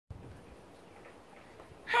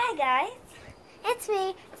Hi guys, it's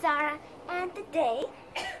me, Zara, and today,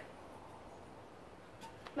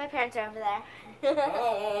 my parents are over there.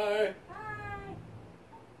 Hi! Hi!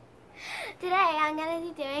 Today I'm going to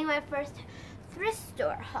be doing my first thrift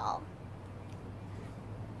store haul.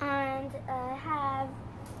 And I have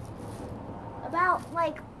about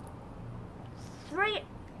like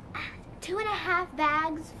 2.5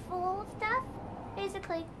 bags full of stuff.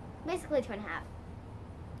 Basically 2.5.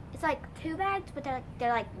 It's like 2 bags, but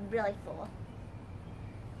they're like really full.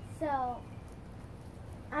 So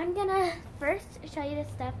I'm gonna first show you the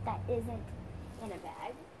stuff that isn't in a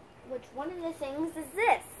bag. Which one of the things is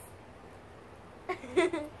this?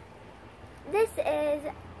 This is,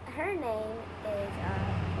 her name is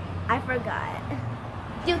I forgot.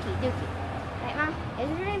 Dookie. Right, Mom?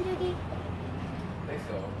 Isn't her name Dookie? I think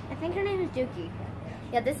so. I think her name is Dookie.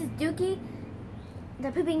 Yeah, this is Dookie,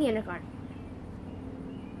 the pooping unicorn.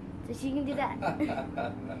 So she can do that.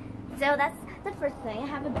 So that's the first thing. I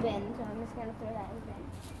have a bin, so I'm just going to throw that in the bin.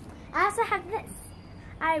 I also have this.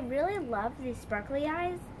 I really love these sparkly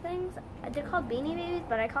eyes things. They're called Beanie Babies,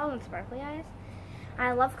 but I call them sparkly eyes.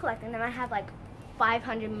 I love collecting them. I have like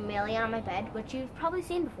 500 million on my bed, which you've probably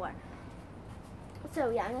seen before.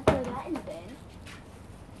 So yeah, I'm going to throw that in the bin.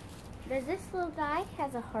 There's this little guy,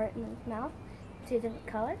 has a heart in his mouth, 2 different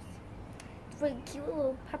colors. It's a really cute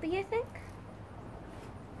little puppy, I think.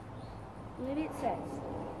 Maybe it says.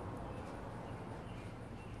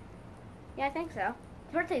 Yeah, I think so.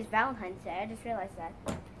 His birthday's Valentine's Day, I just realized that.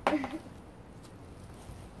 And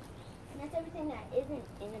that's everything that isn't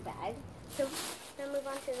in a bag. So, we're going to move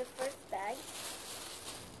on to the first bag.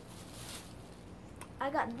 I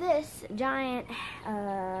got this giant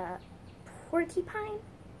porcupine?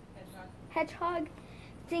 Hedgehog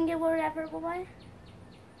thing or whatever it was.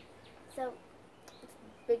 So, it's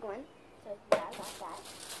a big one. So, yeah, I got that.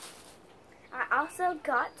 I also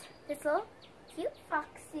got this little cute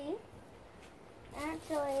foxy.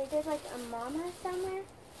 Actually, there's like a mama somewhere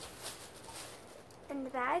in the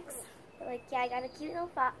bags. But like, yeah, I got a cute little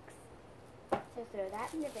fox. So throw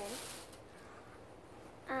that in the bin.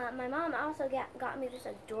 My mom also got me this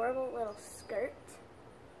adorable little skirt,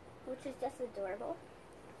 which is just adorable.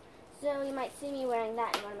 So you might see me wearing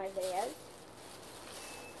that in one of my videos.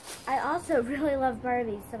 I also really love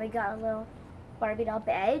Barbies, so I got a little Barbie doll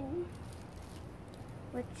bed,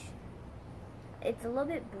 which it's a little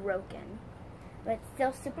bit broken, but it's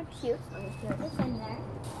still super cute. So let me throw this in there.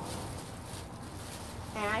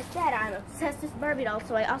 And I said I'm obsessed with Barbie dolls,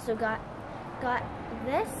 so I also got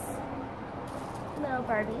this little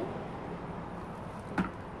Barbie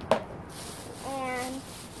and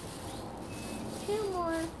 2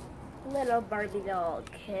 more little Barbie doll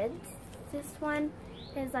kids. This one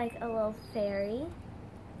is like a little fairy,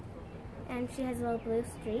 and she has a little blue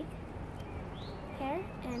streak hair,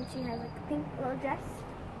 and she has like a pink little dress.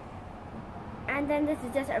 And then this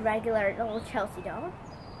is just a regular little Chelsea doll.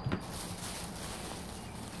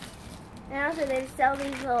 And also they sell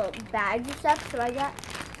these little bags of stuff, so I got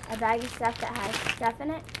a bag of stuff that has stuff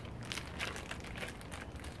in it.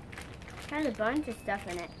 It has a bunch of stuff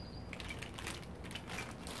in it.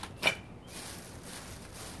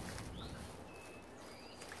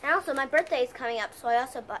 And also my birthday is coming up, so I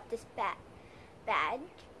also bought this badge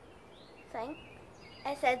thing.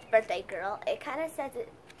 It says birthday girl. It kind of says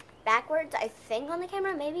it backwards, I think, on the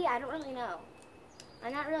camera. Maybe, I don't really know.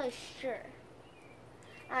 I'm not really sure.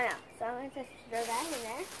 I don't know. So I'm going to just throw that in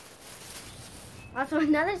there. Also,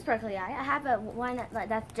 another sparkly eye. I have one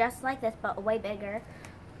that's just like this, but way bigger.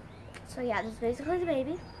 So yeah, this is basically the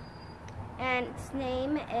baby. And its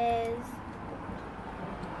name is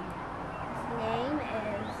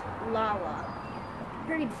Lala.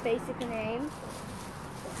 Pretty basic name.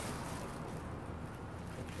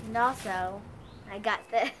 And also, I got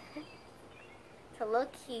this. It's a little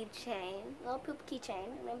keychain, little poop keychain,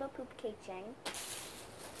 rainbow poop keychain.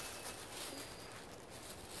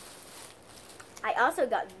 I also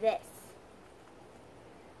got this.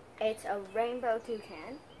 It's a rainbow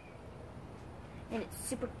toucan, and it's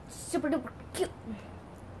super duper cute.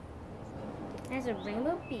 It has a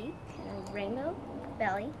rainbow beak and a rainbow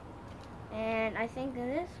belly, and I think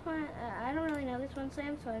this one, I don't really know this one,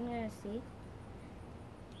 Sam, so I'm gonna see.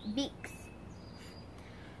 Beaks.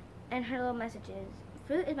 And her little message is,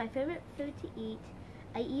 fruit is my favorite food to eat.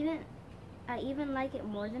 I even like it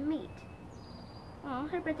more than meat. Oh,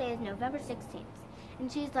 her birthday is November 16th.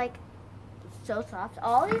 And she's like so soft.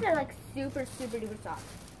 All these are like super duper soft.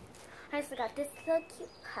 I also got this little cute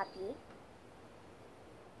puppy.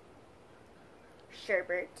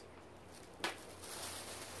 Sherbert.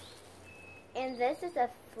 And this is a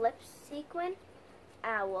flip sequin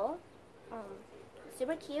owl.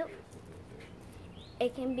 super cute.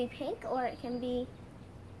 It can be pink or it can be,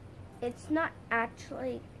 it's not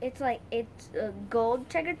actually, it's a gold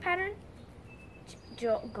checkered pattern.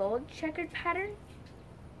 Gold checkered pattern.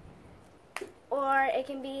 Or it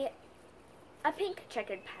can be a pink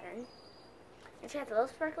checkered pattern. And she has a little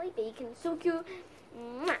sparkly beak and it's so cute.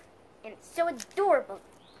 Mwah! And it's so adorable.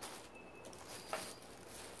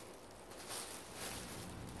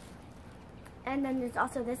 And then there's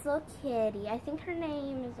also this little kitty. I think her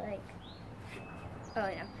name is like, oh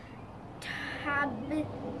yeah,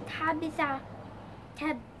 Tabitha.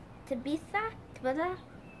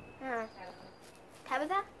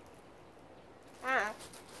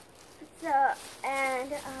 So,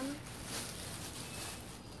 and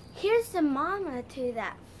here's the mama to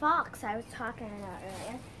that fox I was talking about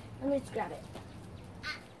earlier. Let me just grab it.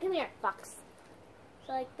 Come here, fox.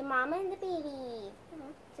 So like the mama and the baby.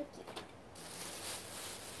 So cute.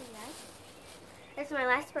 This is my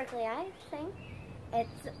last sparkly eye thing.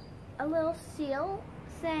 It's a little seal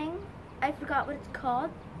thing. I forgot what it's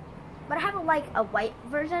called. But I have a white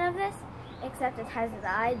version of this, except it has its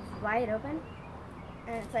eyes wide open.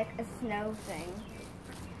 And it's like a snow thing.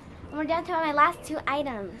 And we're down to my last two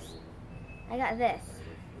items. I got this.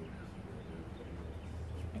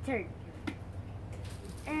 A turd.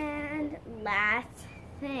 And last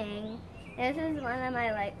thing. This is one of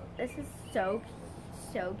my this is so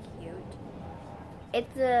cute.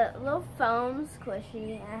 It's a little foam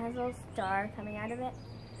squishy and it has a little star coming out of it.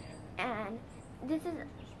 And this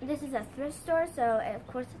is a thrift store, so of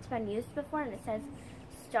course it's been used before, and it says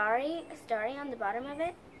starry on the bottom of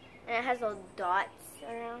it, and it has little dots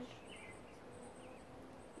around.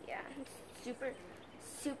 Yeah, it's super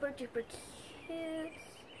duper cute.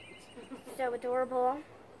 So adorable.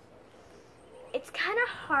 It's kind of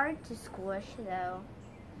hard to squish though.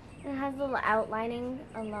 It has a little outlining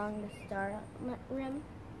along the star rim,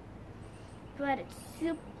 but it's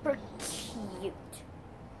super cute.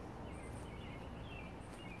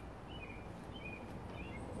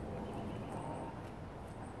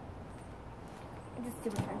 It's a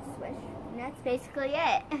super fun swish. And that's basically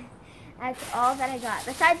it. That's all that I got,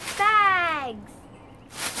 besides bags.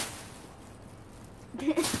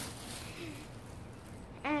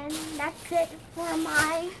 And that's it for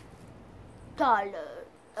my dollar.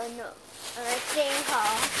 Oh no, my thing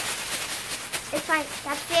haul. It's fine.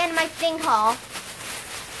 That's the end of my thing haul.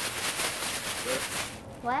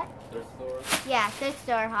 What? Thrift store? Yeah, thrift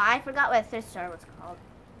store haul. I forgot what thrift store was called.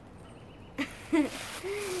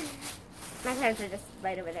 My parents are just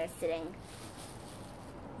right over there sitting.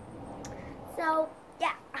 So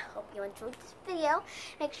yeah, I hope you enjoyed this video.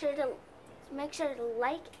 Make sure to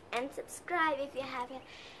like and subscribe if you haven't.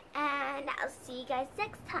 And I'll see you guys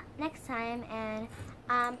next time. And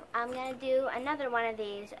I'm gonna do another one of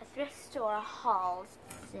these thrift store hauls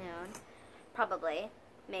soon. Probably,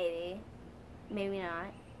 maybe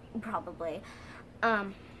not. Probably.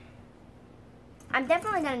 I'm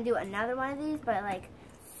definitely gonna do another one of these, but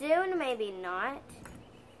soon, maybe not.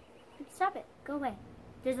 Stop it. Go away.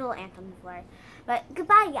 There's a little ant on the floor. But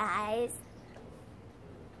goodbye, guys.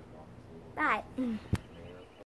 Bye.